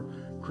subpar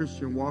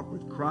Christian walk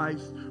with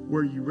Christ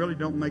where you really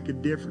don't make a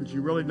difference?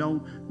 You really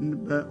don't,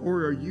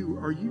 or are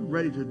you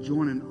ready to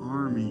join an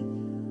army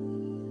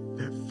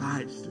that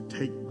fights to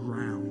take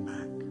ground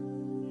back?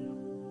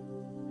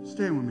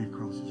 Stand with me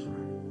across this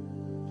room.